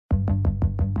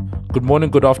Good morning,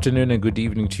 good afternoon, and good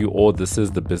evening to you all. This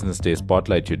is the Business Day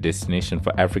Spotlight, your destination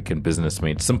for African business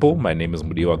made simple. My name is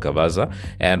Mudiwa Gavaza,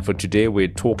 and for today we're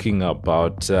talking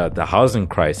about the housing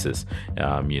crisis,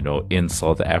 in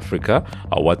South Africa.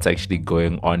 What's actually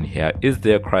going on here? Is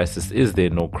there a crisis? Is there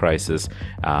no crisis?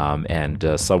 And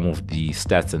some of the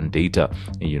stats and data,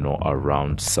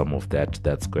 around some of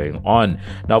that's going on.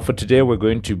 Now, for today, we're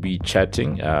going to be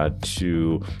chatting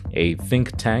to a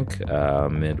think tank,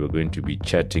 and we're going to be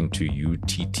chatting to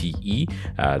UTTE,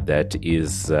 that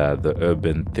is the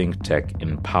Urban Think Tank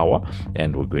in Power,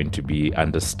 and we're going to be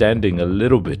understanding a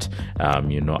little bit,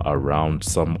 around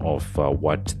some of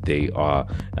what they are,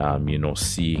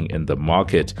 seeing in the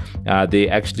market. They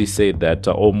actually say that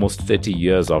almost 30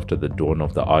 years after the dawn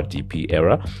of the RDP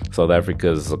era, South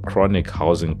Africa's chronic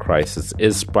housing crisis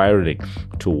is spiraling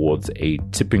towards a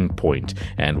tipping point,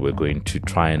 and we're going to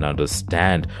try and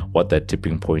understand what that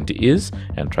tipping point is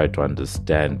and try to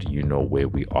understand, where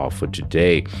we are for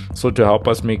today. So to help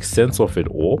us make sense of it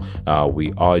all,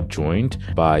 we are joined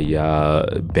by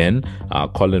Ben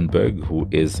Kollenberg, who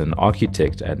is an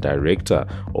architect and director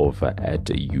over at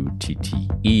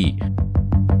UTTE.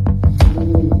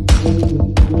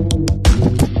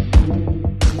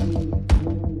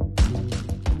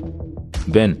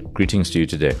 Ben, greetings to you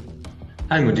today.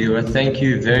 Hi, Mudiwa. Thank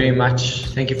you very much.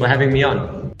 Thank you for having me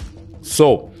on.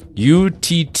 So,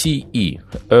 UTTE,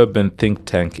 Urban Think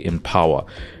Tank in Power.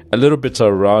 A little bit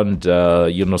around,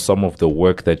 some of the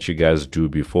work that you guys do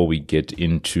before we get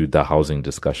into the housing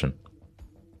discussion.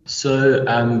 So,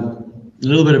 a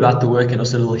little bit about the work and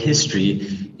also a little history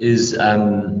is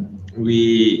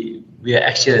we are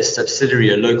actually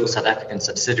a local South African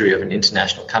subsidiary of an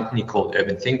international company called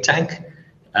Urban Think Tank.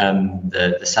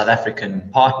 The South African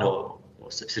partner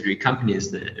or subsidiary company is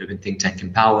the Urban Think Tank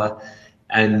in Power.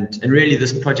 And really,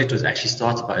 this project was actually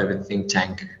started by Urban Think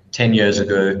Tank 10 years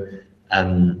ago.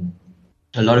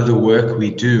 A lot of the work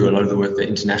we do, a lot of the work the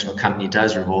international company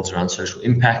does revolves around social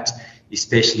impact,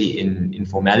 especially in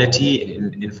informality,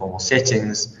 in informal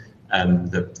settings.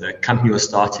 The company was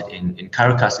started in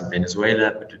Caracas in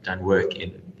Venezuela, but we've done work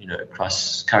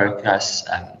across Caracas,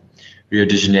 Rio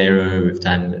de Janeiro. We've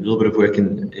done a little bit of work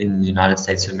in the United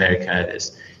States of America.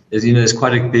 There's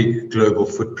quite a big global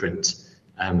footprint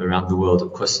around the world.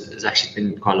 Of course, there's actually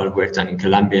been quite a lot of work done in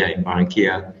Colombia, in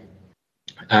Barranquilla,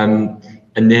 and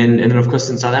then of course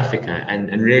in South Africa.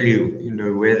 And really,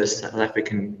 where the South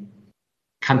African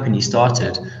company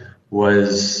started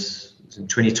was in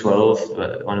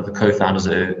 2012. One of the co-founders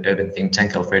of Urban Think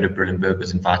Tank, Alfredo Brillenberg,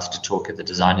 was invited to talk at the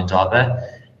Design in Durban.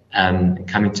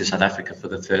 Coming to South Africa for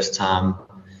the first time,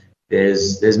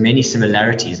 there's many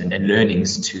similarities and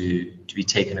learnings to be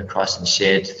taken across and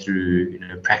shared through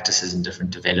practices in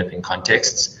different developing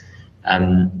contexts,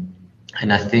 and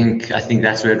I think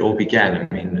that's where it all began.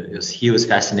 I mean, he was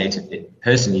fascinated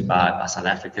personally by South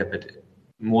Africa, but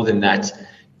more than that,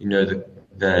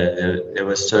 there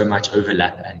was so much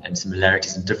overlap and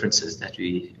similarities and differences that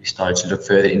we started to look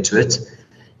further into it,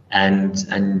 and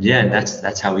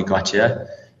that's how we got here.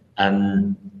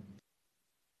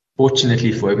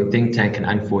 Fortunately for Urban Think Tank, and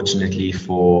unfortunately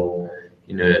for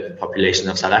the population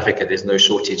of South Africa, there's no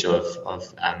shortage of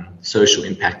social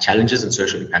impact challenges and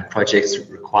social impact projects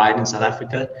required in South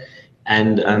Africa,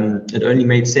 and it only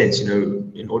made sense,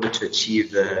 in order to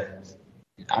achieve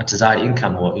our desired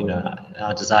income or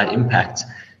our desired impact,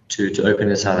 to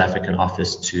open a South African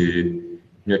office to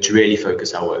really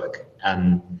focus our work.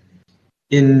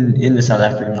 In the South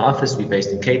African office, we're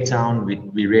based in Cape Town.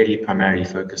 We really primarily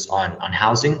focus on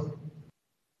housing,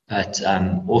 but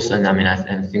also, and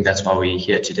I think that's why we're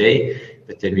here today.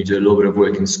 But then we do a little bit of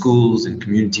work in schools, in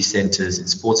community centers, in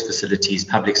sports facilities,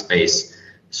 public space.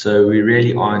 So we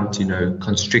really aren't,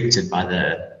 constricted by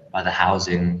the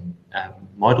housing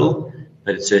model,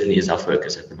 but it certainly is our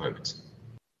focus at the moment.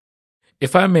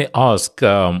 If I may ask,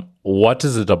 what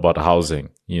is it about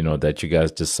housing, that you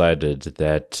guys decided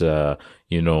that,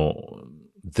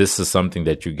 this is something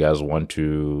that you guys want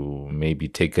to maybe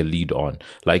take a lead on?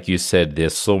 Like you said,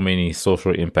 there's so many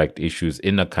social impact issues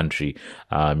in a country,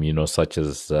 such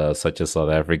as South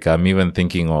Africa. I'm even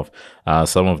thinking of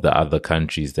some of the other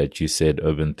countries that you said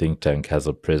Urban Think Tank has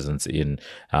a presence in.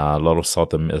 A lot of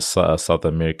South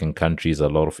American countries, a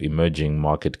lot of emerging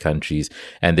market countries,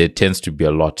 and there tends to be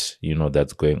a lot,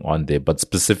 that's going on there. But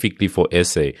specifically for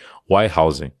SA, why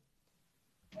housing?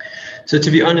 So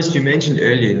to be honest, you mentioned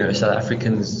earlier, South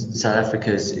Africa's,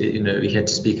 we had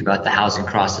to speak about the housing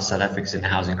crisis. South Africa's in a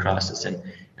housing crisis,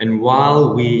 and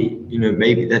while we,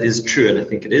 maybe that is true, and I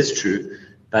think it is true,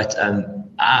 but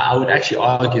I would actually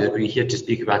argue that we're here to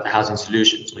speak about the housing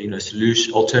solutions, or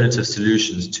alternative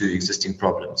solutions to existing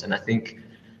problems. And I think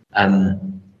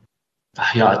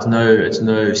Yeah, it's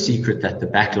no secret that the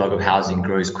backlog of housing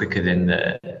grows quicker than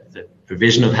the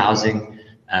provision of housing.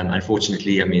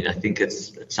 Unfortunately, I mean, I think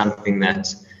it's something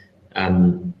that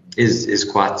is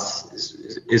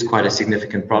quite a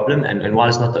significant problem. And while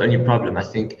it's not the only problem, I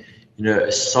think, you know,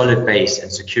 a solid base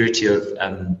and security of,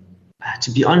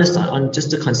 to be honest, on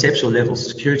just a conceptual level,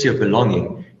 security of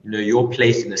belonging, you know, your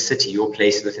place in the city, your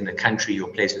place within the country, your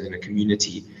place within a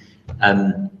community.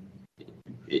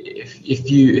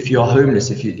 If you are homeless,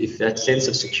 if that sense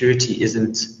of security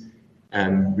isn't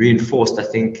reinforced, I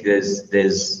think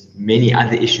there's many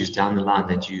other issues down the line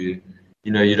that you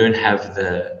don't have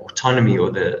the autonomy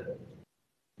or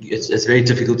it's very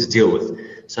difficult to deal with.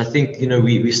 So I think, you know,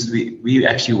 we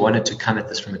actually wanted to come at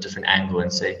this from a different angle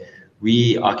and say,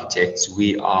 we architects,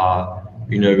 we are,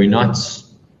 you know, we're not,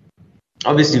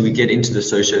 obviously we get into the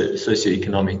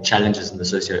socioeconomic challenges and the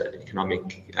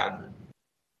socioeconomic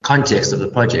context of the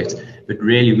project, but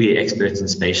really we're experts in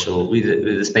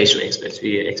we're the spatial experts,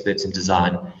 we're experts in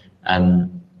design,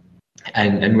 and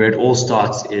where it all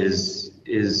starts is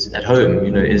at home,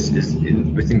 you know, is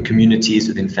within communities,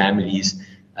 within families.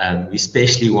 We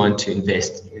especially want to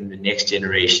invest in the next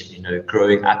generation, you know,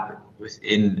 growing up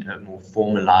within a more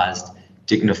formalized,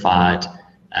 dignified,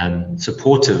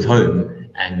 supportive home,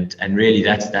 and really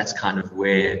that's kind of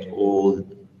where all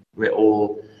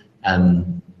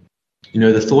you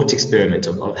know, the thought experiment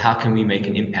of how can we make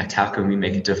an impact, how can we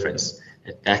make a difference,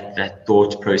 that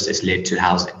thought process led to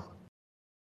housing.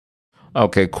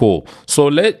 Okay, cool. So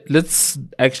let's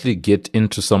actually get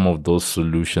into some of those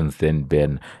solutions then,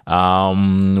 Ben.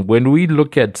 When we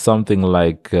look at something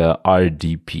like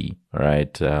RDP,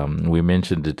 right? We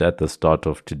mentioned it at the start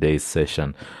of today's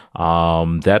session.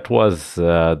 That was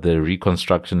the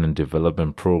Reconstruction and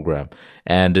Development Program,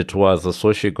 and it was a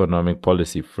socioeconomic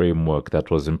policy framework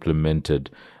that was implemented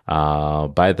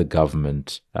by the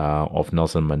government of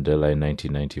Nelson Mandela in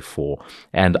 1994.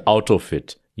 And out of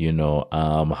it, you know,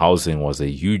 housing was a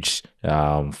huge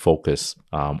focus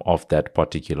of that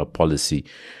particular policy.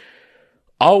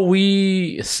 Are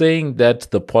we saying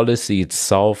that the policy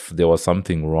itself, there was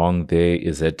something wrong there?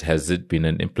 Has it been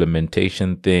an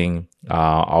implementation thing?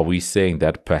 Are we saying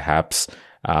that perhaps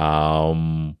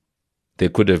there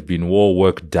could have been more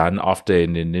work done after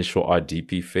an initial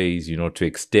RDP phase, you know, to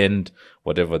extend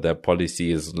whatever that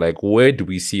policy is? Like, where do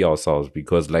we see ourselves?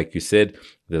 Because like you said,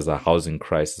 there's a housing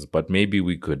crisis, but maybe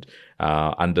we could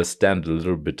understand a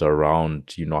little bit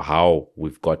around, you know, how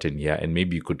we've gotten here, and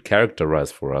maybe you could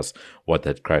characterize for us what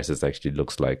that crisis actually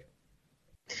looks like.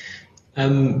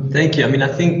 Thank you. I mean, I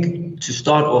think to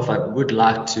start off, I would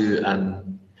like to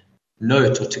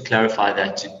note or to clarify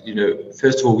that, you know,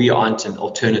 first of all, we aren't an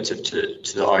alternative to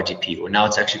the RDP, or now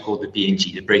it's actually called the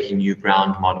BNG, the Breaking New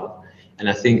Ground model. And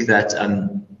I think that,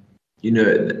 you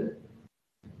know,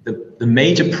 the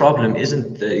major problem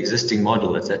isn't the existing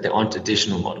model, it's that there aren't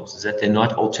additional models, it's that they're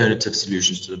not alternative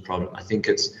solutions to the problem. I think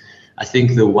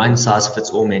the one size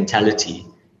fits all mentality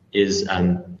is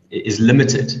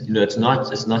limited. You know, it's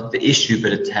not the issue,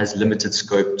 but it has limited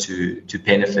scope to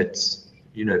benefit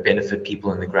people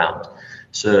on the ground.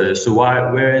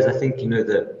 Whereas I think, you know,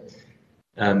 the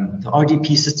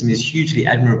RDP system is hugely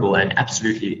admirable and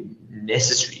absolutely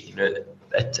necessary. You know,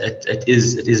 it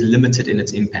is limited in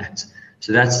its impact.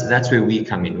 So that's where we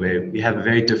come in, where we have a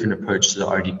very different approach to the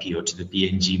RDP or to the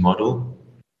BNG model,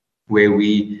 where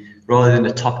we, rather than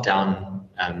a top-down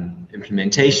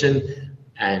implementation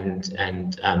and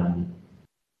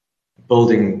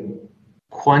building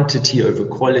quantity over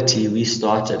quality, we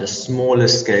start at a smaller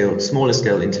scale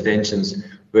interventions,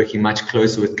 working much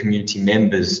closer with community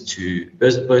members to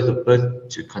both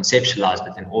to conceptualize,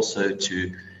 but then also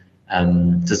to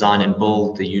design and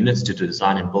build the units, to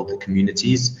design and build the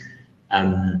communities.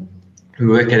 We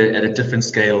work at a different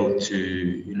scale to,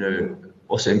 you know,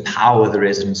 also empower the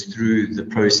residents through the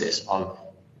process of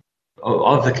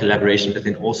the collaboration, but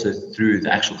then also through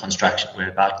the actual construction, where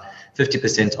about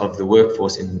 50% of the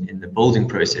workforce in the building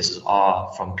processes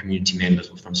are from community members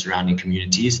or from surrounding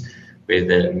communities, where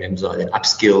the members are then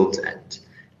upskilled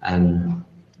and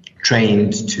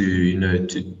trained to, you know,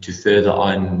 to further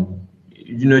on,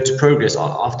 you know, to progress.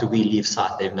 After we leave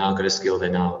site, they've now got a skill, they're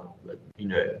now, you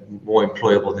know, more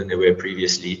employable than they were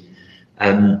previously.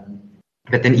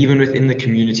 But then even within the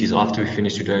communities, after we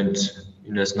finish, we don't,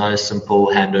 you know, it's not a simple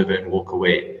handover and walk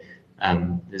away.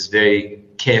 There's very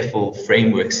careful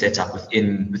framework set up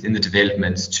within the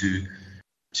developments to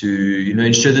you know,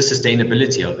 ensure the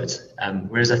sustainability of it.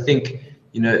 Whereas I think,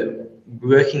 you know,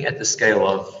 working at the scale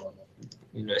of,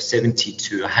 you know, 70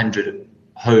 to 100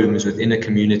 homes within a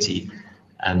community,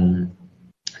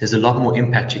 there's a lot more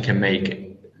impact you can make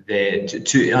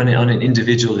there on an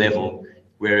individual level,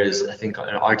 whereas I think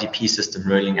an RDP system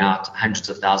rolling out hundreds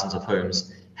of thousands of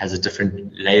homes has a different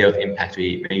layer of impact.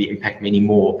 We maybe impact many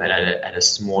more, but at a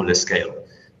smaller scale.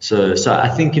 So I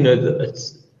think,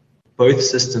 both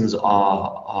systems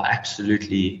are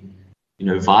absolutely,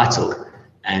 vital.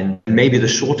 And maybe the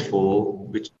shortfall,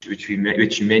 which you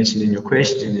mentioned in your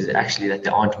question, is actually that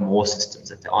there aren't more systems,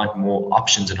 that there aren't more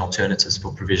options and alternatives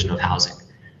for provision of housing.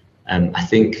 I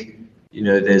think,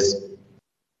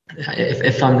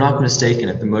 if I'm not mistaken,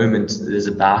 at the moment, there's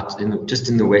about, just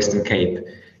in the Western Cape,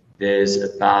 there's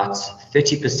about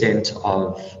 30%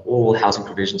 of all housing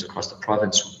provisions across the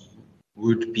province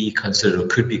would be considered or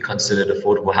could be considered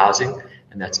affordable housing,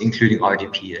 and that's including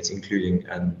RDP, that's including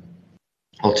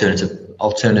alternative,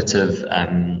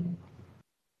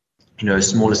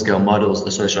 smaller scale models,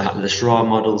 the SHRA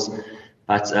models,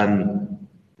 but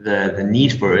the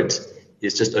need for it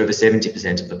is just over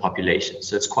 70% of the population.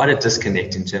 So it's quite a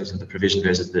disconnect in terms of the provision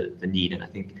versus the need. And I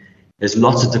think there's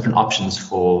lots of different options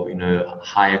for,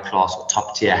 higher class or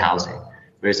top tier housing,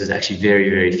 whereas there's actually very,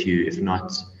 very few, if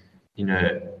not,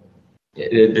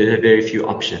 there are very few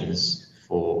options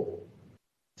for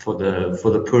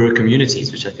the poorer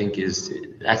communities, which I think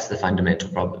that's the fundamental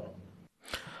problem.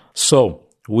 So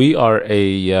we are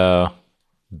a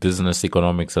business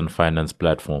economics and finance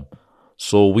platform.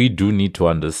 So we do need to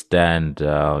understand,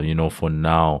 for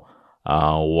now,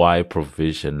 why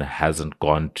provision hasn't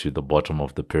gone to the bottom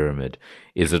of the pyramid.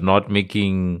 Is it not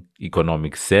making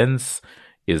economic sense?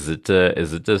 Is it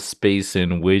a space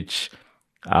in which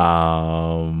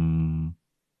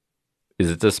is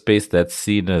it a space that's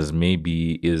seen as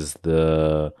maybe is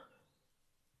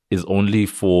only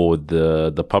for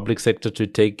the public sector to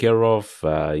take care of,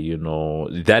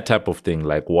 that type of thing?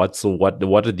 Like what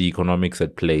are the economics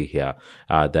at play here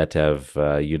that have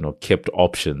kept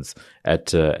options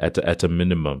at a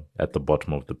minimum at the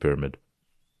bottom of the pyramid?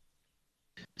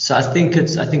 So I think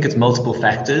it's multiple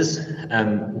factors.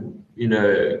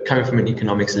 Coming from an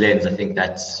economics lens, I think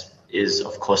that is,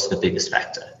 of course, the biggest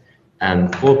factor.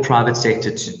 For private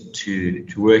sector to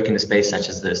work in a space such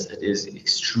as this, it is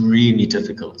extremely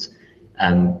difficult.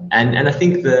 And I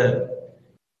think the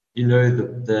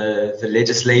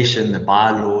legislation, the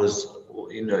bylaws,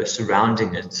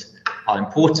 surrounding it are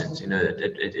important.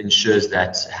 It ensures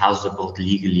that houses are built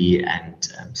legally and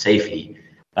safely.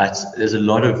 But there's a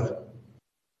lot of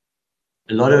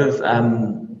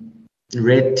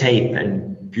red tape and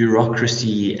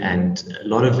bureaucracy and a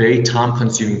lot of very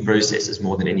time-consuming processes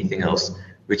more than anything else,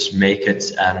 which make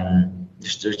it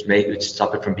which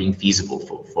stop it from being feasible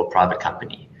for a private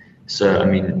company. So I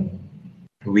mean,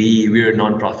 we're a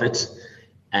non-profit,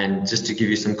 and just to give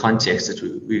you some context, that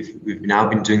we've now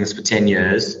been doing this for 10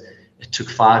 years. It took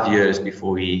 5 years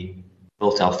before we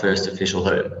built our first official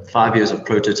home. 5 years of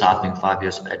prototyping, 5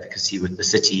 years of advocacy with the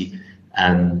city.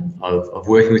 Of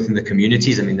working within the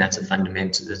communities. I mean, that's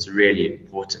a really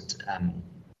important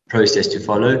process to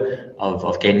follow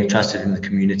of gaining trust within the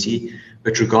community.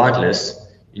 But regardless,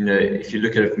 if you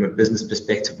look at it from a business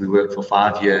perspective, we worked for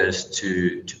 5 years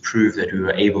to prove that we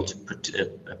were able to put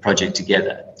a project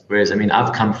together. Whereas, I mean,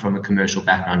 I've come from a commercial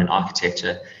background in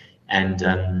architecture, and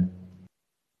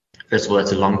first of all,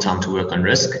 it's a long time to work on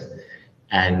risk.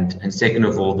 And second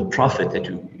of all, the profit that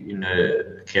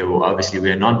okay, well, obviously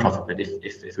we're a non-profit, but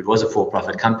if it was a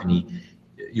for-profit company,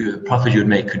 the profit you would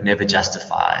make could never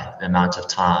justify the amount of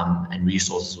time and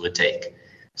resources it would take.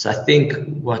 So I think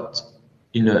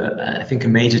I think a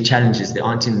major challenge is there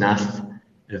aren't enough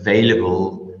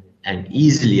available and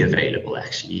easily available,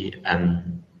 actually,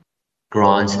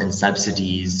 grants and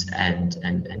subsidies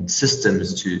and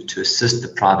systems to assist the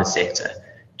private sector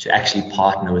to actually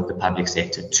partner with the public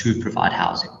sector to provide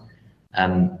housing.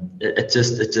 It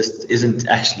just isn't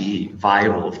actually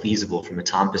viable or feasible from a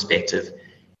time perspective,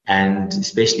 and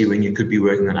especially when you could be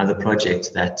working on other projects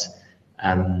that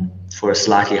for a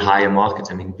slightly higher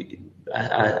market. I mean,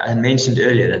 I mentioned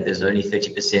earlier that there's only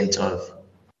 30%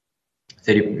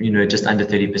 just under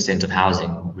 30% of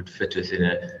housing would fit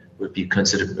would be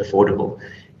considered affordable.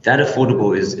 That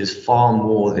affordable is far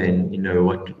more than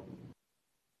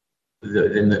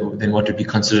what would be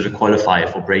considered a qualifier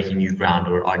for breaking new ground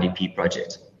or RDP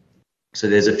project. So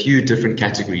there's a few different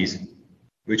categories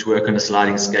which work on a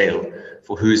sliding scale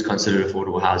for who's considered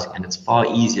affordable housing, and it's far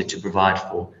easier to provide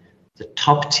for the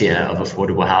top tier of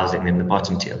affordable housing than the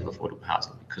bottom tier of affordable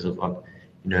housing because of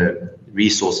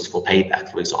resources for payback,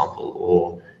 for example,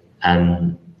 or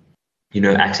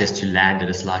access to land at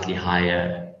a slightly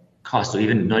higher cost, or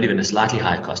even not even a slightly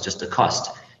higher cost, just a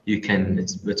cost.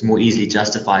 It's more easily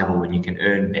justifiable when you can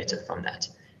earn better from that.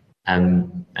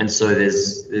 And so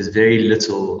there's very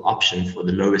little option for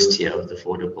the lowest tier of the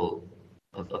affordable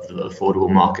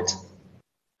market.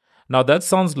 Now that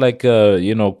sounds like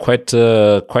quite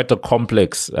a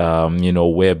complex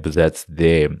web that's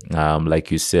there.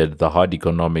 Like you said, the hard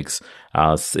economics.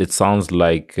 It sounds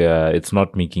like it's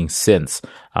not making sense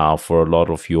for a lot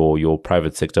of your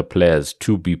private sector players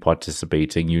to be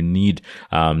participating. You need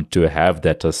to have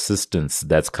that assistance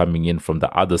that's coming in from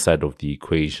the other side of the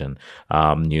equation.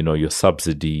 Your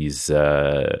subsidies,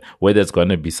 whether it's going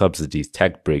to be subsidies,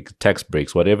 tax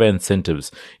breaks, whatever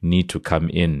incentives need to come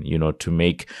in, to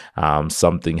make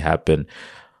something happen.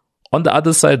 On the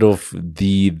other side of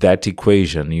that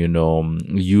equation,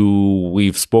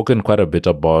 we've spoken quite a bit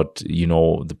about,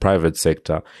 the private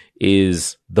sector,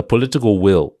 is the political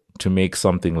will to make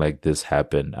something like this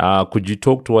happen. Could you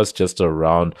talk to us just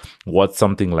around what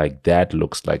something like that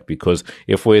looks like? Because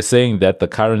if we're saying that the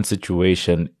current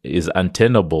situation is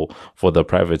untenable for the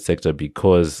private sector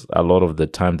because a lot of the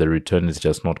time the return is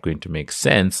just not going to make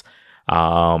sense,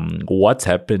 what's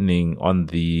happening on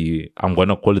I'm going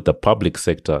to call it the public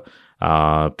sector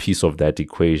piece of that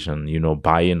equation,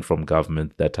 buy-in from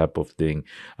government, that type of thing.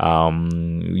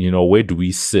 Where do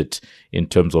we sit in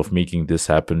terms of making this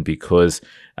happen? Because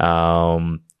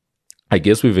I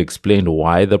guess we've explained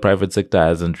why the private sector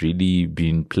hasn't really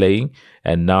been playing.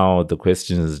 And now the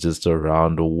question is just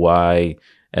around why.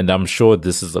 And I'm sure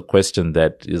this is a question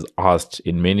that is asked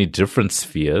in many different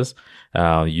spheres.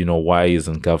 Why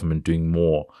isn't government doing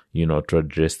more, to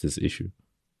address this issue?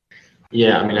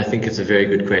 Yeah, I mean, I think it's a very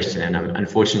good question, and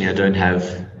unfortunately, I don't have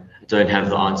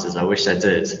the answers. I wish I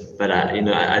did, but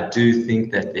I do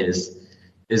think that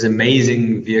there's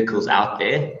amazing vehicles out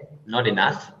there, not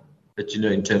enough, but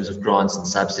in terms of grants and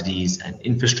subsidies and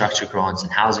infrastructure grants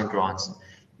and housing grants,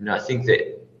 I think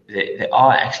that there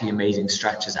are actually amazing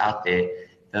structures out there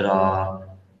that are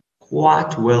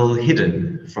quite well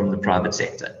hidden from the private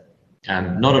sector.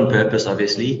 Not on purpose,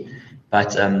 obviously,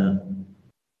 but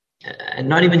and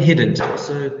not even hidden,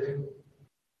 also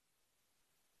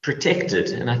protected.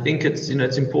 And I think it's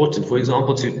important, for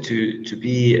example, to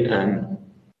be an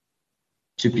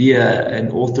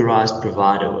authorized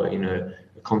provider, or a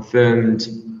confirmed,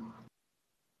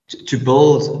 to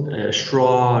build a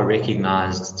SHRA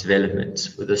recognized development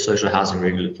with a social housing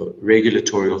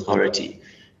regulatory authority.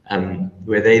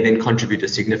 Where they then contribute a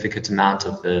significant amount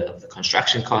of the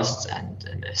construction costs and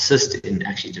assist in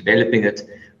actually developing it,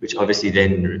 which obviously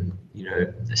then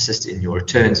assist in your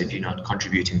returns if you're not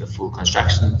contributing the full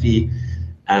construction fee.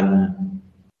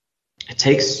 It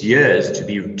takes years to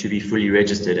be fully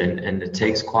registered, and it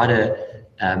takes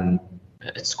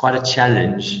it's quite a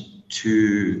challenge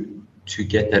to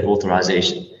get that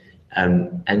authorization,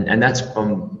 and that's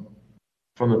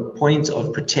from a point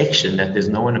of protection, that there's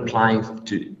no one applying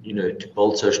to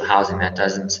build social housing that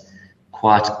doesn't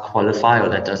quite qualify, or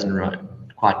that doesn't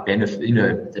quite benefit,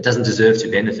 that doesn't deserve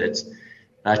to benefit.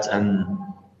 But a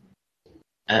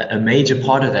major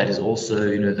part of that is also,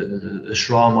 the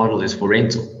SHRA model is for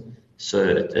rental. So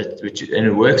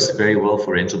it works very well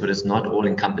for rental, but it's not all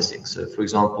encompassing. So for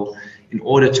example, in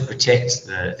order to protect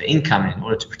the income, in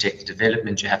order to protect the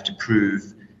development, you have to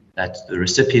prove that the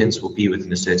recipients will be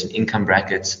within a certain income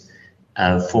bracket,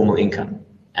 formal income.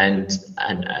 And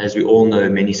as we all know,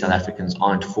 many South Africans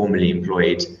aren't formally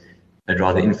employed, but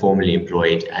rather informally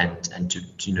employed, and to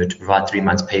provide 3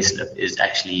 months pay slip is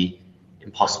actually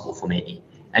impossible for many.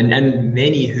 And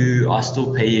many who are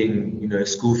still paying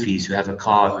school fees, who have a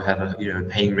car, who have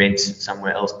paying rent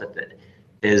somewhere else, but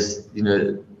there's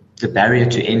the barrier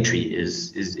to entry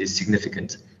is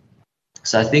significant.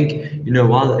 So I think,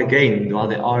 while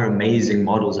there are amazing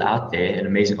models out there and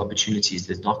amazing opportunities,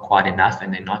 there's not quite enough,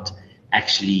 and they're not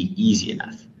actually easy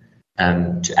enough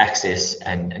to access,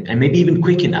 and maybe even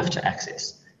quick enough to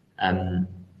access,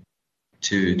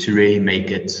 to really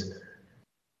make it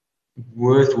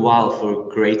worthwhile for a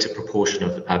greater proportion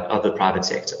of the private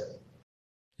sector.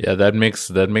 Yeah, that makes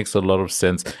a lot of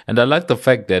sense. And I like the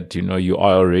fact that, you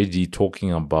are already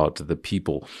talking about the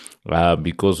people,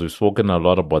 because we've spoken a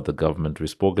lot about the government, we've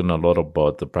spoken a lot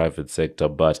about the private sector,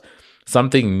 but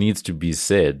something needs to be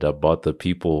said about the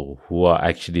people who are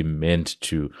actually meant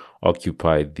to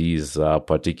occupy these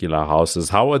particular houses.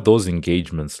 How are those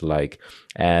engagements like?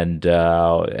 And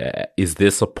is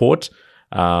there support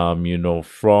from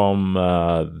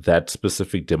that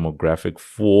specific demographic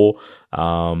for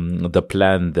the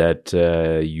plan that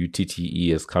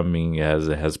UTTE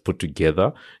has put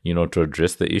together, to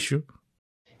address the issue?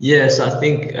 Yes, I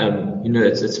think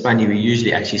it's funny. We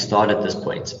usually actually start at this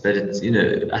point, but it's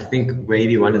I think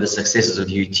maybe one of the successes of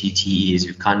UTTE is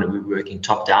we're working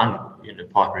top down,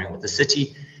 partnering with the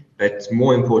city, but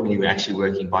more importantly, we're actually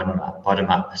working bottom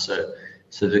up. So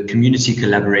the community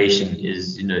collaboration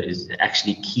is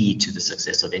actually key to the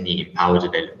success of any empower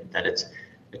development. That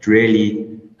it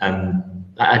really,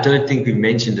 I don't think we've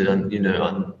mentioned it on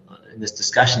in this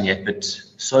discussion yet, but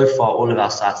so far all of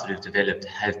our sites that we've developed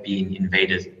have been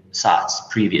invaded sites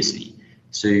previously.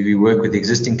 So we work with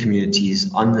existing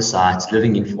communities on the sites,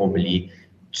 living informally,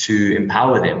 to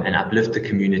empower them and uplift the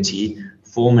community,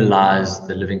 formalize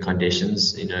the living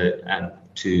conditions,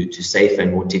 to safer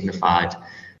and more dignified,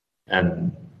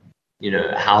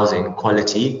 housing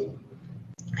quality.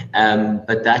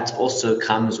 But that also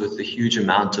comes with a huge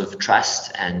amount of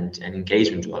trust and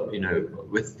engagement,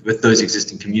 with those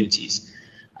existing communities.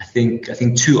 I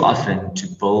think too often to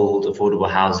build affordable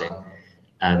housing,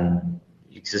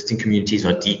 existing communities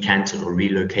are decanted or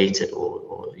relocated, or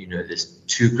there's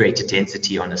too great a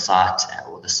density on a site,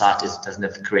 or the site doesn't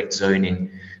have the correct zoning.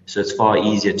 So it's far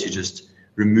easier to just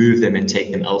remove them and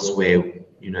take them elsewhere,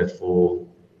 for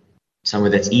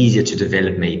somewhere that's easier to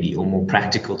develop maybe, or more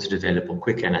practical to develop or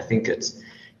quicker. And I think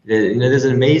there's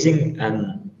an amazing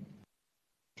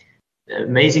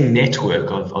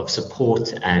network of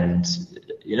support, and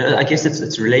I guess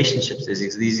it's relationships.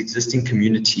 These existing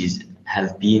communities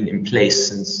have been in place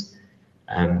since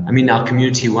our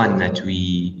community one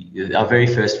our very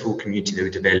first full community that we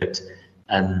developed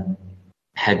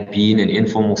had been an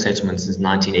informal settlement since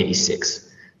 1986.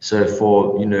 So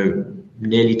for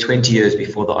nearly 20 years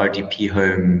before the RDP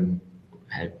home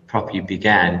had properly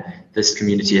began, this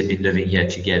community had been living here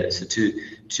together. So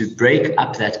to break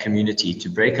up that community, to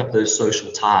break up those social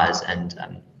ties, and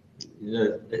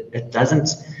it doesn't.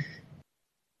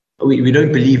 We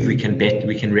don't believe we can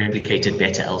replicate it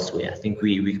better elsewhere. I think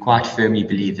we quite firmly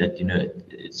believe that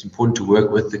it's important to work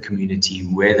with the community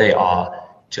where they are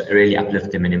to really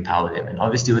uplift them and empower them. And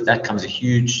obviously with that comes a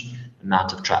huge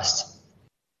amount of trust.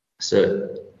 So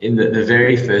in the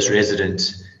very first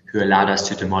resident who allowed us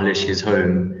to demolish his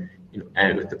home,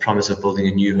 and with the promise of building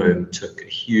a new home, took a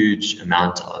huge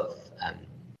amount of,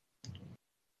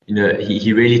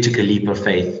 he really took a leap of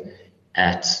faith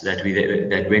that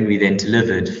when we then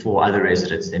delivered, 4 other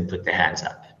residents then put their hands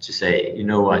up to say,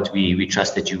 what, we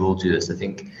trust that you will do this. I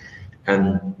think,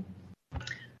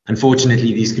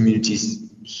 unfortunately, these communities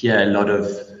hear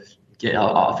are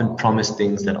often promised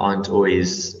things that aren't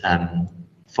always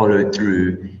followed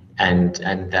through, and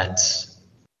that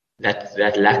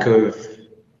lack of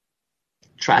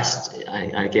trust,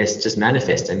 I guess, just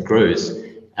manifests and grows,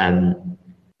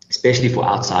 especially for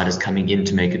outsiders coming in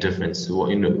to make a difference.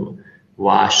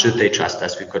 Why should they trust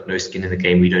us? We've got no skin in the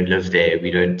game. We don't live there.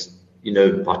 We don't,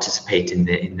 participate in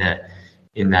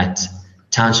that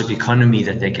township economy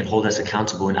that they can hold us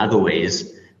accountable in other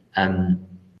ways.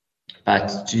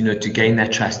 But to gain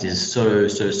that trust is so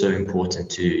important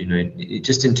to,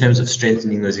 just in terms of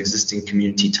strengthening those existing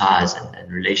community ties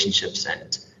and relationships,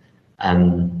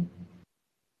 and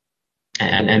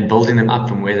building them up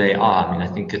from where they are. I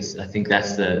think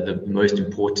that's the most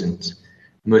important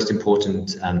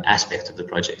aspect of the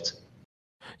project.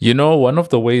 One of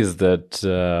the ways that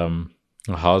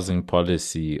housing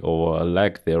policy, or a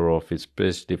lack thereof,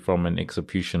 especially from an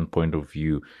execution point of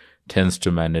view, tends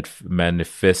to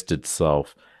manifest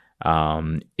itself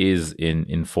is in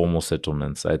informal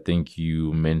settlements. I think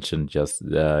you mentioned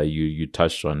you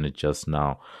touched on it just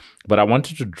now, but I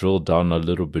wanted to drill down a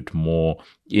little bit more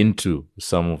into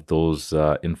some of those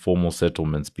informal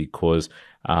settlements, because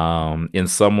in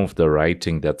some of the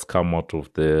writing that's come out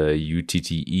of the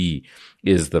UTTE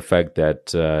is the fact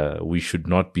that we should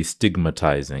not be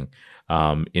stigmatizing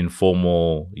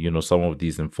informal, some of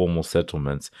these informal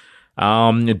settlements.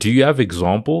 Do you have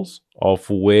examples of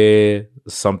where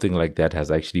something like that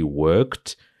has actually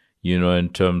worked, in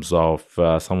terms of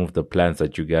some of the plans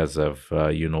that you guys have,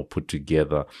 put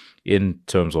together in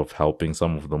terms of helping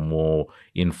some of the more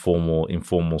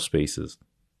informal spaces?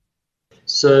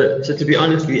 So to be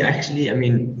honest, we actually,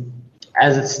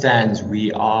 as it stands,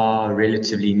 we are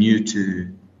relatively new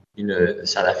to, the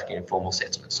South African informal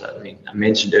settlement. So, I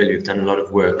mentioned earlier, we've done a lot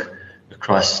of work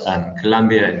across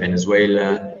Colombia and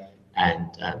Venezuela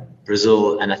and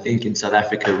Brazil. And I think in South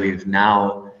Africa, we've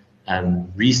now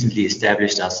recently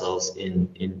established ourselves in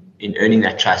earning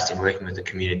that trust, in working with the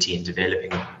community and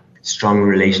developing strong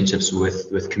relationships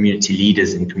with community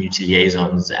leaders and community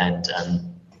liaisons and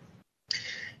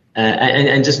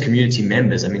just community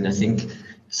members. I think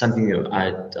something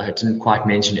that I didn't quite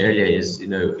mention earlier is,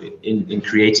 in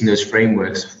creating those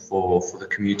frameworks for the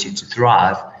community to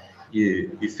thrive,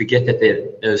 you forget that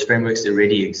those frameworks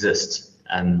already exist.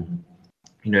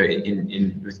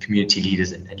 with community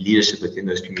leaders and leadership within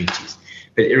those communities.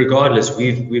 But regardless,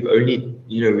 we've only,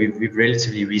 we've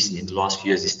relatively recently in the last few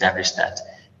years established that,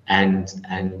 and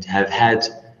have had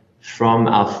from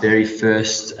our very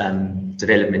first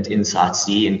development in Site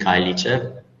C in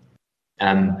Khayelitsha,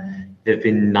 there have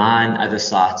been 9 other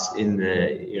sites in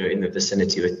the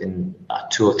vicinity within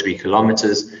about 2 or 3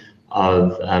 kilometers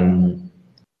of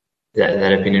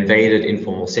that have been invaded,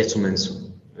 informal settlements,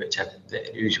 which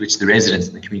the residents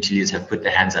and the community leaders have put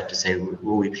their hands up to say,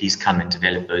 will we please come and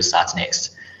develop those sites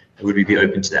next? Would we be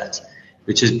open to that?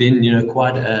 Which has been,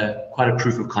 quite a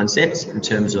proof of concept in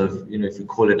terms of, if we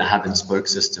call it a hub and spoke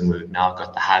system, we've now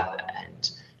got the hub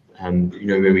and,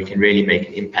 where we can really make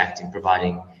an impact in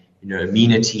providing,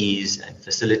 amenities and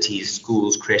facilities,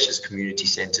 schools, creches, community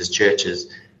centers, churches,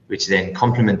 which then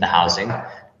complement the housing.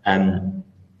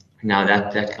 Now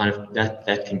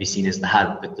that can be seen as the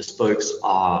hub, but the spokes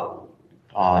are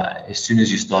as soon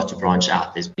as you start to branch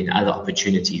out, there's been other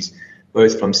opportunities,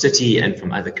 both from city and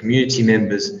from other community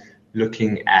members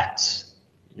looking at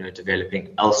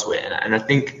developing elsewhere. And I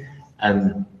think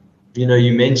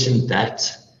you mentioned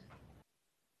that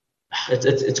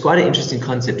it's quite an interesting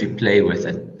concept to play with,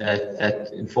 that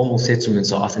informal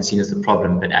settlements are often seen as the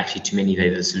problem, but actually to many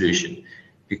they're the solution,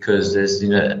 because there's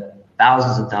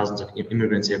thousands and thousands of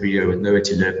immigrants every year with nowhere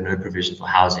to live, no provision for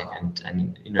housing,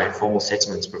 and informal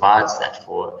settlements provides that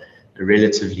for a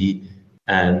relatively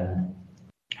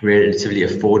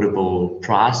affordable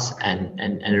price and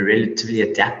a relatively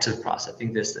adaptive price. I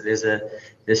think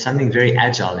there's something very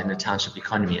agile in the township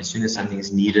economy. As soon as something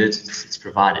is needed, it's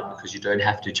provided, because you don't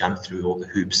have to jump through all the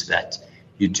hoops that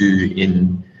you do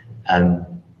in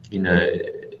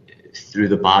through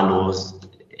the bylaws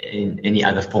in any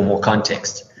other formal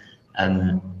context.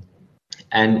 And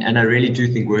I really do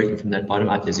think working from that bottom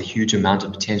up, there's a huge amount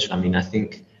of potential. I mean, I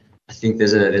think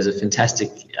there's a fantastic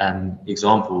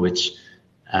example which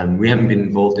we haven't been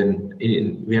involved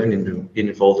we haven't been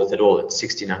involved with at all. It's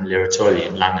 69 Leratoli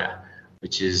in Langa,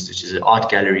 which is an art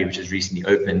gallery which has recently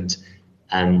opened.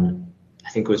 I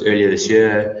think it was earlier this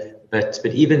year. But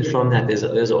even from that, there's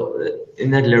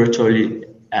in that Leratoli,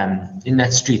 in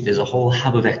that street, there's a whole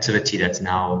hub of activity that's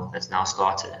now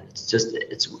started. And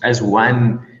it's as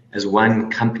one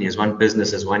company, as one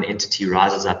business, as one entity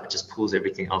rises up, it just pulls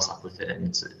everything else up with it, and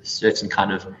it's a certain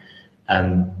kind of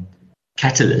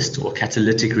catalyst or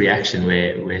catalytic reaction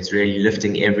where it's really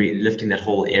lifting that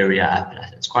whole area up.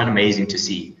 It's quite amazing to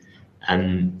see,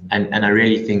 and I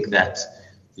really think that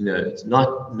it's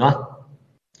not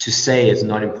to say it's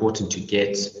not important to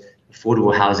get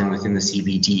affordable housing within the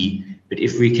CBD, but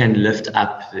if we can lift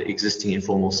up the existing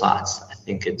informal sites, I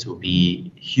think it will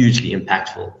be hugely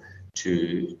impactful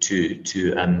to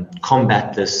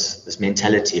combat this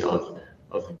mentality of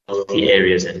wealthy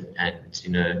areas and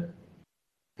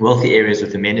wealthy areas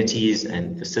with amenities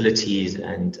and facilities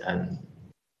and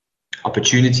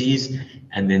opportunities,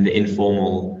 and then the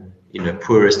informal,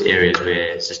 poorest areas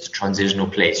where it's just a transitional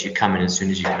place. You come in as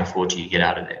soon as you can afford to, you get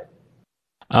out of there.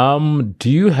 Do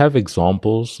you have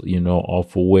examples,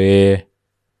 of where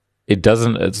it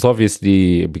doesn't, it's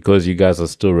obviously because you guys are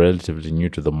still relatively new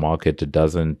to the market, it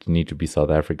doesn't need to be South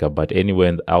Africa, but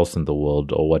anywhere else in the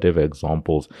world, or whatever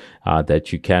examples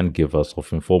that you can give us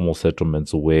of informal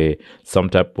settlements where some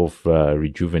type of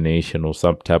rejuvenation or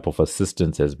some type of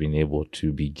assistance has been able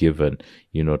to be given,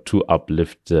 to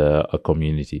uplift a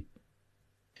community?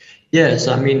 Yeah,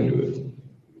 so I mean,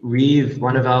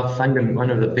 one of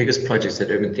the biggest projects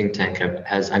that Urban Think Tank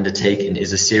has undertaken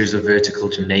is a series of vertical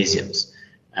gymnasiums,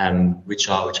 which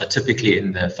are typically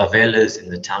in the favelas, in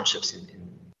the townships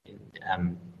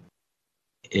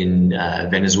in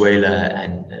Venezuela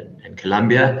and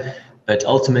Colombia. But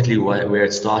ultimately, where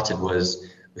it started was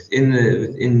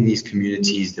within these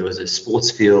communities. There was a sports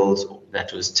field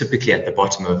that was typically at the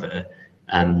bottom of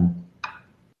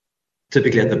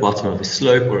a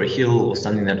slope or a hill, or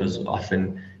something that was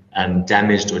often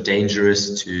damaged or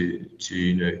dangerous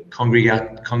to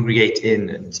congregate in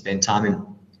and spend time in.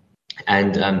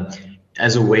 And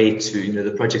as a way to,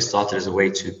 the project started as a way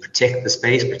to protect the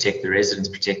space, protect the residents,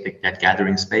 protect that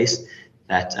gathering space.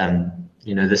 That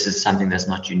this is something that's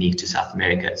not unique to South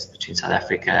America. It's between South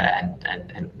Africa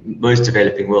and most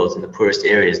developing worlds. In the poorest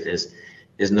areas,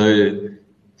 there's no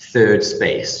third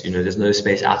space. There's no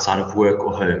space outside of work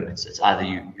or home. It's either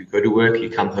you go to work, you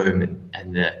come home,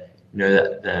 and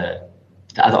the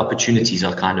other opportunities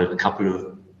are kind of a couple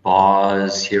of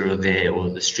bars here or there, or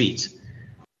the street.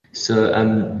 So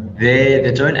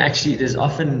they don't actually. There's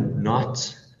often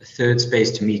not a third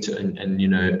space to meet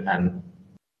and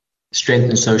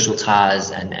strengthen social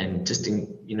ties and just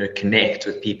connect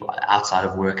with people outside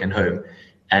of work and home.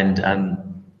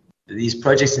 And these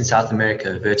projects in South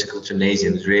America, vertical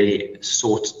gymnasiums, really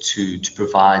sought to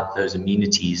provide those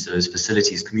amenities, those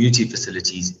facilities, community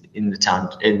facilities in the town,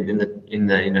 in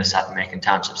the South American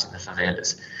townships, in the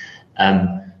favelas.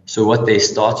 So what they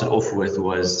started off with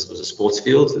was a sports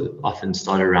field, often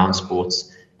started around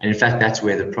sports. And in fact, that's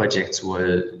where the projects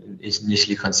were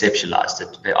initially conceptualized.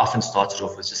 That they often started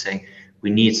off with just saying, we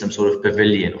need some sort of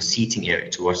pavilion or seating area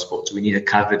to watch sports. We need a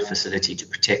covered facility to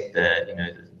protect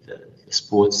the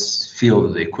sports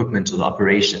field, the equipment, or the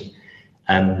operation.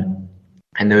 And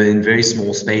they were in very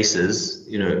small spaces,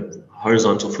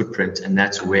 horizontal footprint, and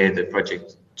that's where the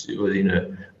project,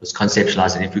 was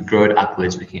conceptualized. And if we grow it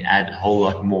upwards, we can add a whole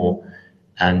lot more,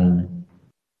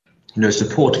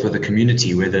 support for the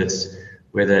community, whether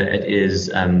it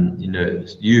is,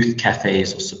 youth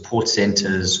cafes or support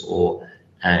centers or,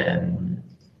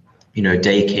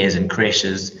 daycares and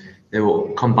creches. They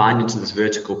were combined into this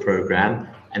vertical program,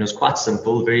 and it was quite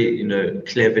simple, very,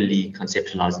 cleverly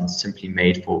conceptualized and simply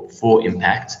made for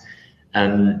impact.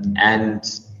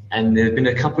 And there have been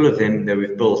a couple of them that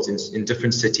we've built in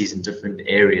different cities and different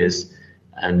areas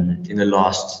in the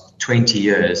last 20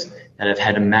 years that have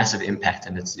had a massive impact.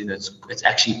 And it's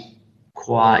actually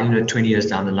quite, 20 years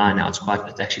down the line now, it's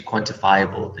actually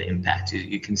quantifiable, the impact.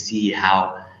 You can see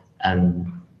how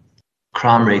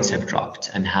crime rates have dropped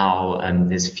and how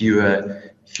there's fewer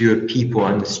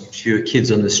people fewer kids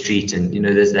on the street, and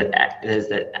there's that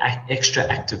extra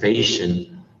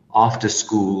activation after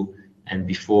school and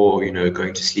before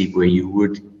going to sleep, where you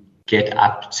would get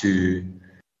up to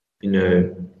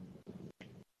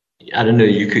I don't know,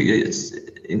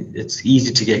 it's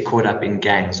easy to get caught up in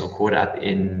gangs or caught up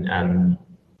in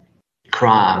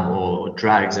crime or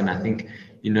drugs. And I think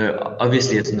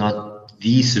obviously it's not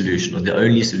the solution or the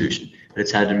only solution, but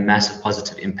it's had a massive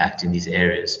positive impact in these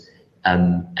areas.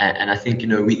 And I think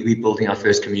we're building our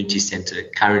first community center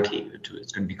currently.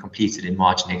 It's going to be completed in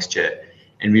March next year,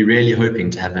 and we're really hoping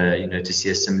to have to see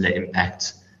a similar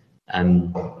impact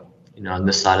on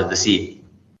this side of the sea.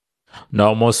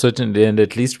 No, most certainly, and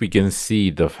at least we can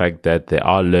see the fact that there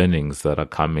are learnings that are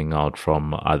coming out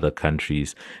from other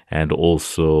countries, and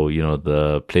also,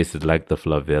 the places like the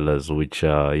favelas, which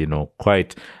are,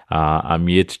 quite, I'm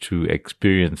yet to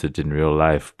experience it in real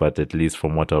life, but at least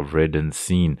from what I've read and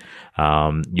seen,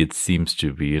 it seems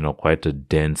to be, quite a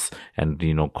dense and,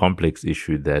 complex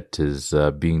issue that is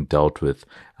being dealt with,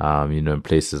 in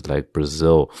places like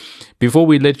Brazil. Before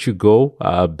we let you go,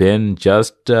 Ben,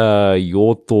 just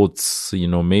your thoughts,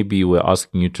 maybe we're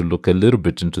asking you to look a little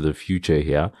bit into the future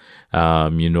here,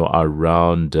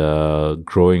 around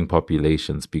growing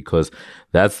populations, because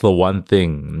that's the one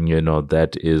thing,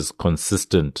 that is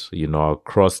consistent,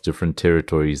 across different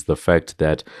territories. The fact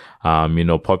that,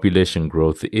 population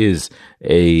growth is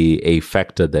a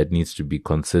factor that needs to be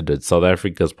considered. South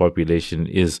Africa's population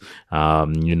is,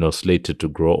 slated to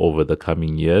grow over the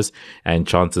coming years. And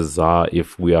chances are,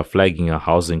 if we are flagging a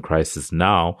housing crisis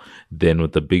now, then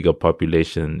with the bigger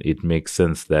population, it makes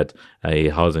sense that a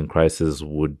housing crisis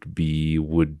would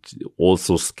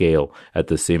also scale at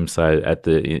the same side,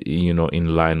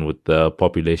 in line with the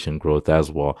population growth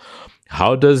as well.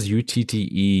 How does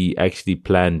UTTE actually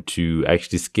plan to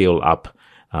actually scale up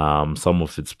some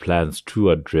of its plans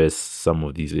to address some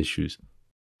of these issues?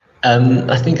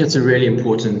 I think it's a really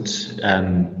important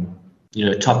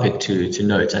topic to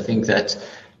note. I think that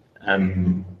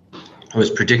it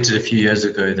was predicted a few years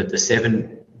ago that the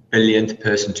 7 billionth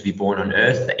person to be born on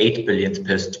Earth, the 8 billionth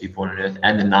person to be born on Earth,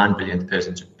 and the 9 billionth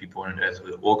person to be born on Earth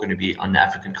were all going to be on the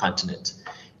African continent.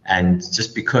 And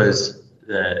just because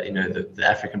the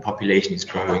African population is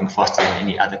growing faster than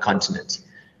any other continent,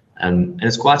 and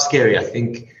it's quite scary. I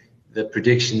think the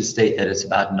predictions state that it's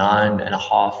about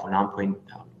 9.5 or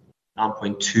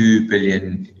 9.2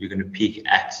 billion. You're going to peak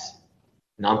at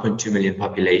 9.2 million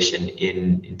population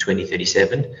in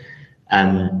 2037,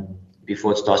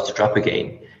 before it starts to drop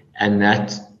again. And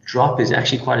that drop is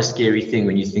actually quite a scary thing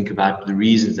when you think about the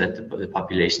reasons that the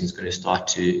population is going to start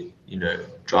to,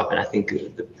 drop. And I think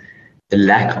the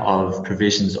lack of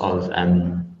provisions of,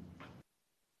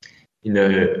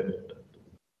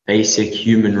 basic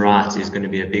human rights is going to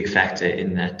be a big factor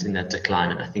in that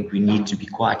decline. And I think we need to be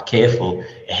quite careful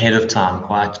ahead of time,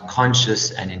 quite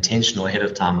conscious and intentional ahead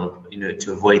of time of,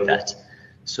 to avoid that.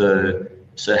 So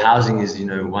housing is,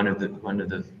 one of the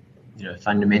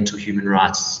fundamental human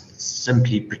rights. It's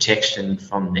simply protection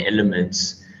from the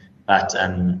elements, but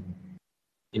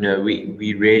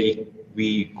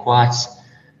we quite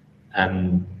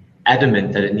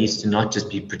adamant that it needs to not just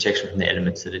be protection from the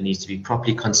elements, that it needs to be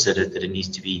properly considered, that it needs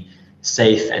to be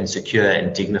safe and secure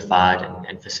and dignified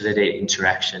and facilitate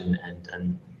interaction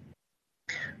and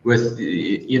with,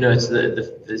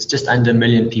 it's just under 1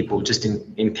 million people just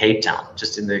in Cape Town,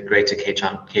 just in the greater Cape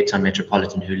Town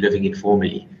metropolitan, who are living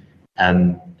informally,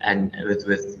 and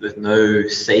with no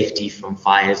safety from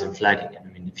fires and flooding. I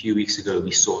mean, a few weeks ago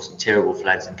we saw some terrible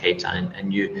floods in Cape Town,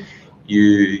 and you're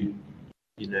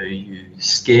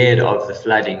scared of the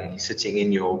flooding sitting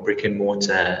in your brick and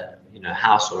mortar,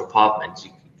 house or apartment.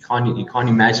 You can't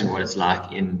imagine what it's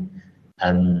like in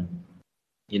the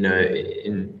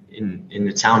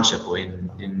township, or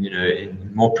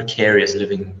in more precarious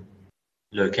living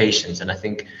locations. And I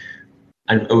think,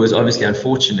 and it was obviously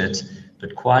unfortunate,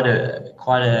 but quite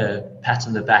a pat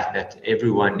on the back that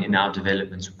everyone in our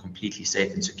developments were completely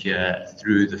safe and secure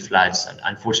through the floods. And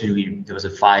unfortunately, there was a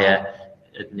fire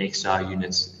next to our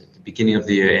units at the beginning of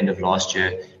the year, end of last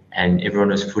year, and everyone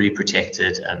was fully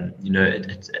protected. I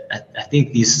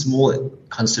think these small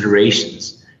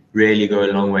considerations really go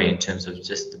a long way in terms of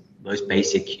just the most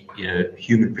basic,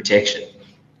 human protection.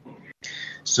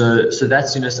 So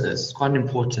that's, it's quite an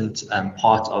important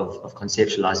part of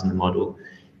conceptualizing the model.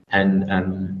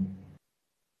 And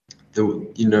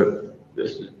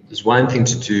there's one thing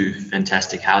to do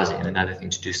fantastic housing and another thing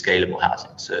to do scalable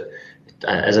housing. So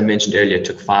as I mentioned earlier, it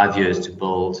took 5 years to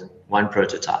build one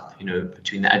prototype,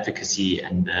 between the advocacy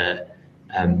and the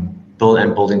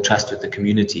building trust with the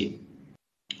community.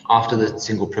 After the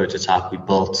single prototype, we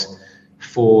built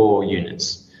 4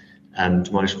 units,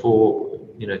 demolished 4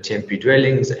 temporary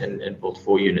dwellings and built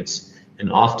 4 units. And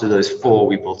after those 4,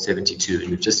 we built 72, and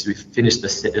we finished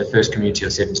the first community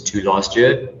of 72 last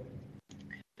year.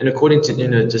 And according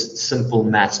to just simple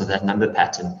maths of that number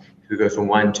pattern, if we go from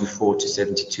 1 to 4 to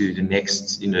 72, the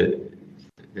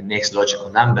next logical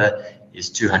number is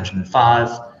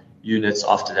 205 units.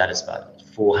 After that, it's about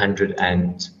 400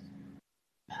 and,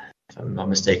 if I'm not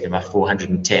mistaken, about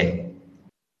 410.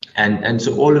 And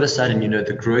so all of a sudden,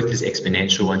 the growth is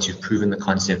exponential once you've proven the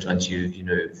concept, once you've,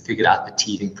 figured out the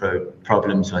teething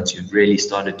problems, once you've really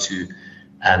started to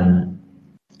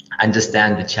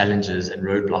understand the challenges and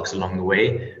roadblocks along the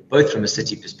way, both from a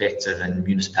city perspective and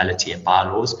municipality and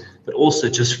bylaws, but also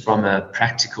just from a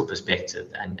practical perspective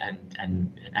and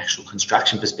an actual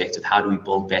construction perspective. How do we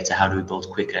build better? How do we build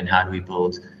quicker? And how do we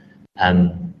build,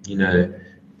 a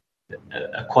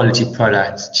quality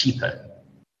product cheaper?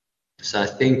 So I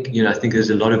think there's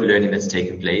a lot of learning that's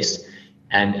taken place,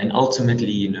 and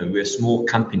ultimately, we're a small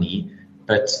company,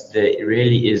 but there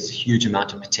really is a huge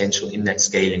amount of potential in that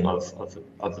scaling of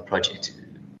the project.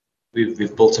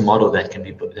 We've built a model that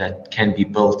can be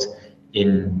built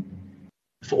in,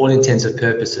 for all intents and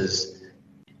purposes,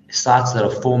 sites that are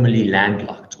formally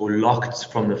landlocked or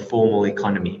locked from the formal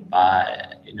economy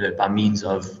by means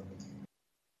of,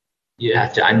 you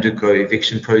have to undergo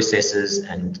eviction processes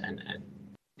and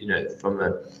from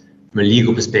a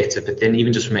legal perspective, but then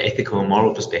even just from an ethical and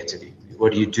moral perspective,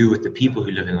 what do you do with the people who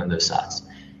are living on those sites?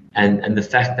 And the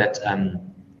fact that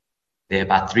there are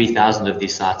about 3,000 of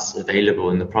these sites available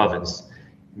in the province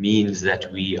means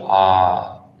that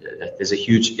that there's a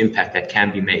huge impact that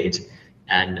can be made.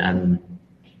 And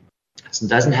so it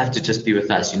doesn't have to just be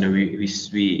with us.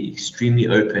 We extremely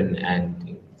open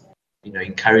and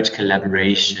encourage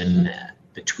collaboration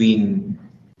between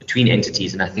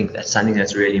entities, and I think that's something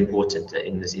that's really important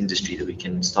in this industry, that we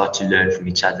can start to learn from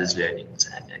each other's learnings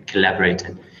and collaborate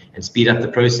and speed up the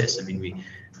process. I mean,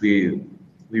 we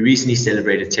recently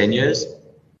celebrated 10 years,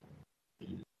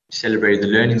 celebrated the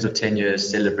learnings of 10 years,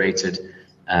 celebrated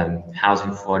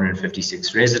housing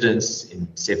 456 residents in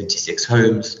 76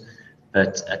 homes,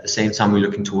 but at the same time we're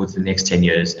looking towards the next 10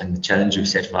 years, and the challenge we've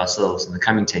set for ourselves in the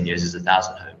coming 10 years is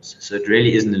 1,000 homes. So it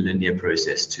really isn't a linear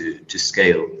process to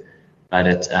scale, but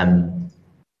it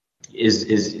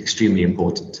is extremely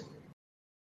important.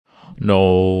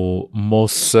 No,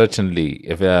 most certainly,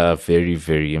 very,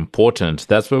 very important.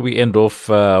 That's where we end off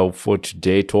for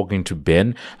today, talking to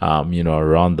Ben,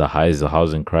 around the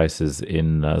housing crisis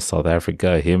in South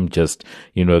Africa. Him just,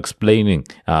 explaining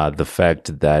the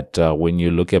fact that when you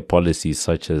look at policies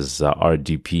such as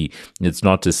RDP, it's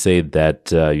not to say that,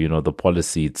 the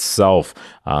policy itself,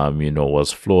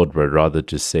 was flawed, but rather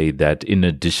to say that in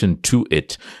addition to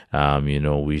it,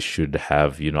 we should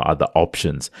have, other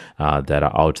options that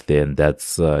are out there. And that's,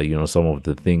 some of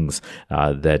the things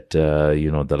that,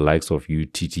 the likes of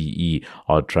UTTE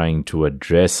are trying to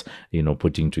address,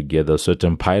 putting together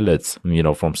certain pilots,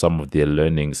 from some of their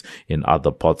learnings in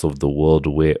other parts of the world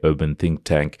where Urban Think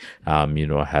Tank,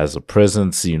 has a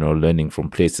presence, learning from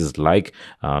places like,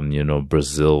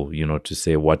 Brazil, to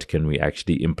say what can we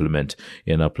actually implement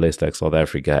in a place like South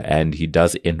Africa. And he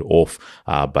does end off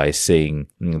by saying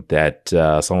think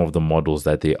that some of the models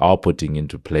that they are putting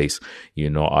into place,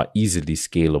 are easily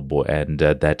scalable, and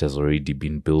that has already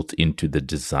been built into the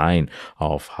design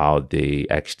of how they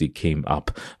actually came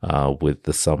up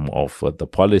with some of the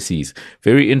policies.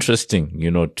 Very interesting,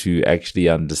 to actually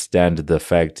understand the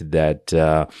fact that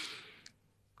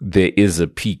there is a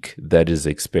peak that is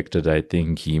expected. I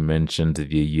think he mentioned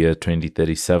the year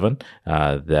 2037.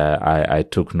 That I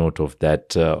took note of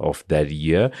that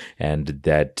year, and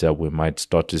that we might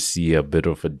start to see a bit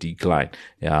of a decline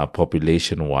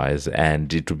population wise.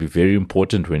 And it will be very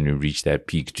important when we reach that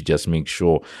peak to just make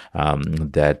sure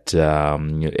that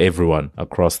everyone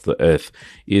across the earth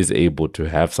is able to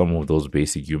have some of those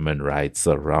basic human rights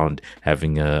around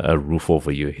having a roof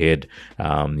over your head,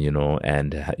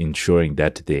 and ensuring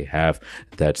that they have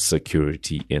that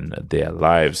security in their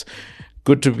lives.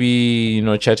 Good to be,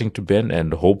 chatting to Ben,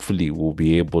 and hopefully we'll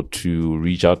be able to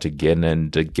reach out again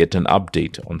and get an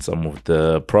update on some of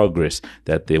the progress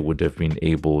that they would have been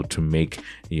able to make,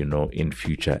 in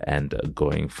future and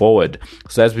going forward.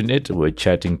 So that's been it. We're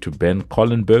chatting to Ben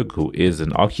Kollenberg, who is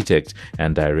an architect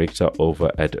and director over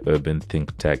at Urban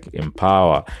Think Tech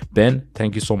Empower. Ben,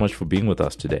 thank you so much for being with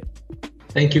us today.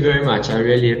 Thank you very much. I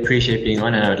really appreciate being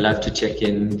on, and I would love to check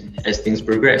in as things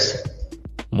progress.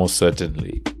 Most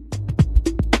certainly.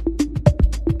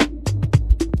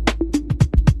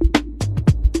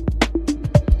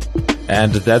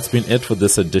 And that's been it for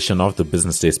this edition of the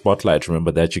Business Day Spotlight.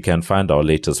 Remember that you can find our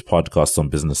latest podcast on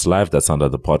Business Live. That's under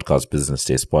the podcast Business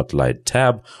Day Spotlight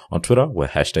tab. On Twitter, we're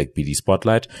 #BD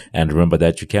Spotlight. And remember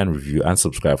that you can review and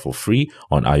subscribe for free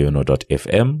on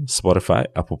iono.fm, Spotify,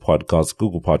 Apple Podcasts,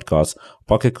 Google Podcasts,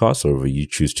 Pocket Casts, or wherever you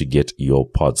choose to get your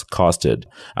pods casted.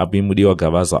 I've been Mudiwa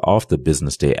Gavaza of the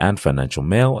Business Day and Financial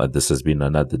Mail, and this has been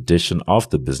another edition of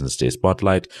the Business Day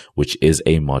Spotlight, which is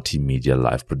a multimedia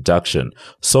live production.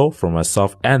 So, from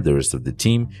myself and the rest of the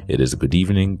team, it is good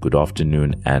evening, good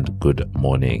afternoon, and good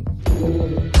morning.